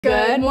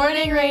Good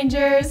morning,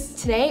 Rangers!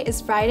 Today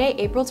is Friday,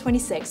 April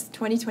 26,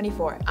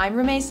 2024. I'm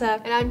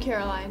Ramesa. And I'm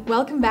Caroline.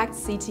 Welcome back to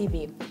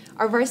CTV.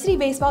 Our varsity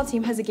baseball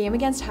team has a game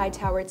against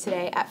Hightower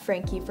today at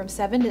Frankie from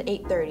 7 to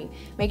 8:30.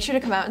 Make sure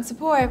to come out and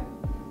support.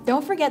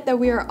 Don't forget that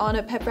we are on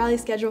a pep rally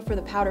schedule for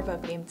the Powder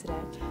Puff game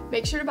today.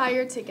 Make sure to buy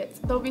your tickets.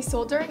 They'll be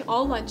sold during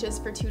all lunches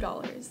for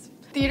 $2.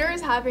 Theater is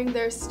having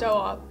their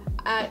stow-up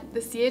at the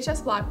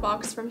CHS Black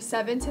Box from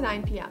 7 to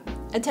 9 p.m.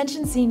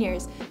 Attention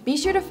seniors, be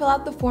sure to fill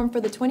out the form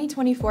for the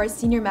 2024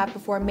 senior map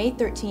before May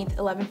 13th,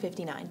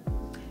 11:59.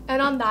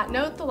 And on that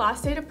note, the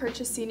last day to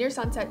purchase Senior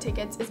Sunset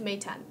tickets is May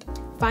 10th.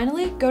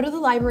 Finally, go to the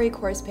library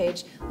course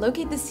page,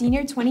 locate the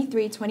Senior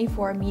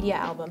 23-24 media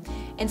album,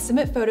 and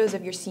submit photos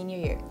of your senior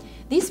year.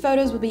 These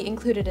photos will be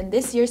included in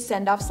this year's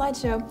send-off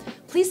slideshow.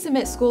 Please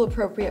submit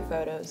school-appropriate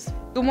photos.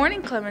 Good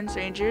morning, Clemens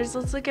Rangers.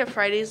 Let's look at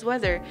Friday's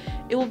weather.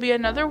 It will be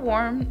another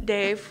warm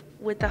day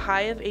with a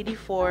high of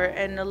 84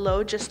 and a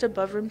low just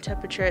above room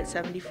temperature at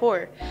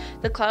 74.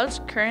 The clouds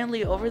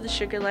currently over the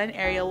Sugar Land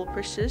area will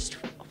persist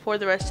for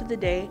the rest of the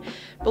day,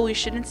 but we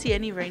shouldn't see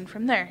any rain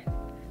from there.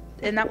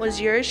 And that was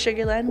your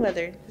Sugar Land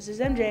weather. This is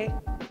MJ.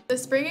 The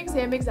spring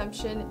exam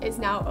exemption is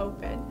now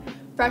open.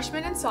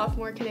 Freshmen and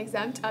sophomore can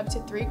exempt up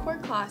to 3 core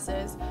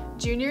classes,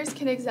 juniors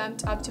can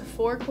exempt up to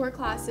 4 core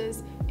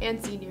classes,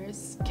 and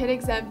seniors can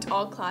exempt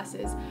all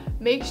classes.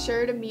 Make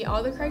sure to meet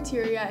all the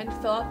criteria and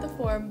fill out the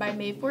form by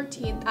May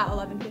 14th at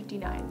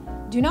 11:59.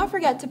 Do not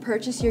forget to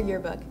purchase your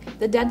yearbook.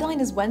 The deadline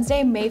is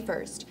Wednesday, May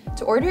 1st.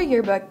 To order a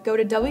yearbook, go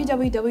to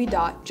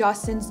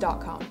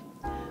www.jostens.com.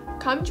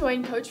 Come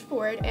join Coach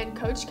Ford and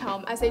Coach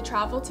Kelm as they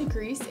travel to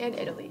Greece and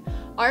Italy.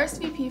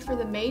 RSVP for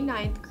the May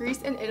 9th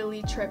Greece and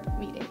Italy trip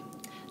meeting.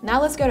 Now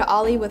let's go to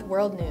Ollie with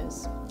World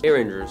News. Hey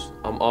Rangers,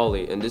 I'm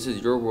Ollie and this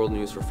is your World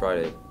News for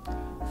Friday.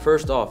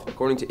 First off,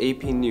 according to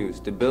AP News,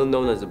 the bill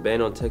known as the ban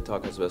on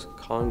TikTok has passed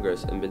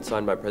Congress and been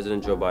signed by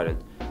President Joe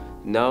Biden.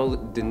 Now,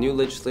 the new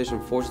legislation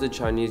forces the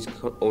Chinese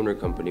owner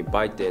company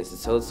ByteDance to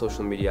sell its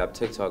social media app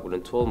TikTok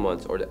within 12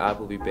 months or the app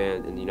will be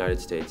banned in the United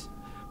States.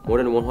 More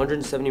than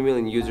 170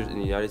 million users in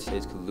the United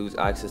States could lose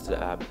access to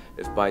the app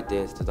if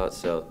ByteDance does not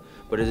sell,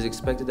 but it is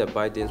expected that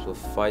ByteDance will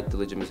fight the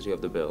legitimacy of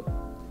the bill.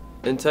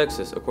 In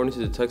Texas, according to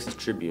the Texas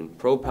Tribune,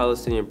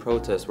 pro-Palestinian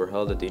protests were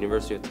held at the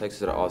University of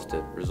Texas at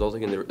Austin,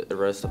 resulting in the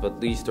arrest of at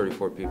least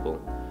 34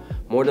 people.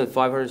 More than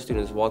 500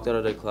 students walked out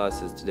of their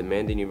classes to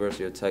demand the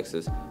University of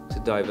Texas to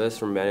divest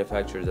from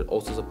manufacturers that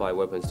also supply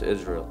weapons to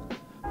Israel.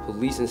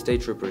 Police and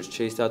state troopers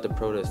chased out the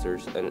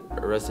protesters and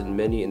arrested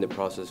many in the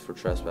process for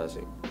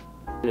trespassing.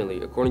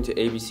 Finally, according to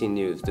ABC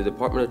News, the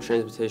Department of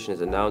Transportation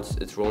has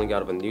announced it's rolling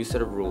out of a new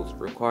set of rules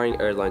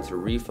requiring airlines to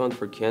refund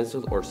for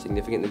canceled or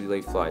significantly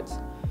delayed flights.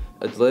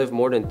 A delay of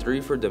more than 3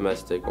 for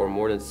domestic or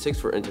more than 6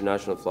 for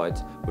international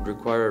flights would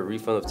require a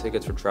refund of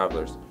tickets for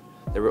travelers.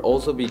 There will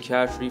also be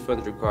cash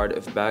refunds required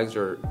if bags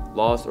are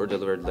lost or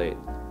delivered late.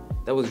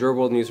 That was your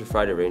World News for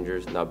Friday,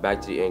 Rangers. Now back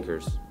to the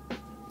anchors.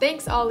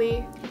 Thanks,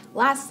 Ollie.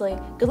 Lastly,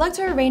 good luck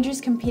to our Rangers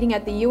competing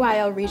at the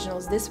UIL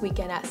Regionals this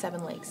weekend at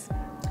Seven Lakes.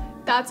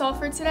 That's all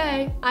for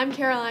today. I'm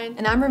Caroline.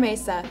 And I'm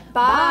Ramesa.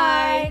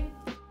 Bye.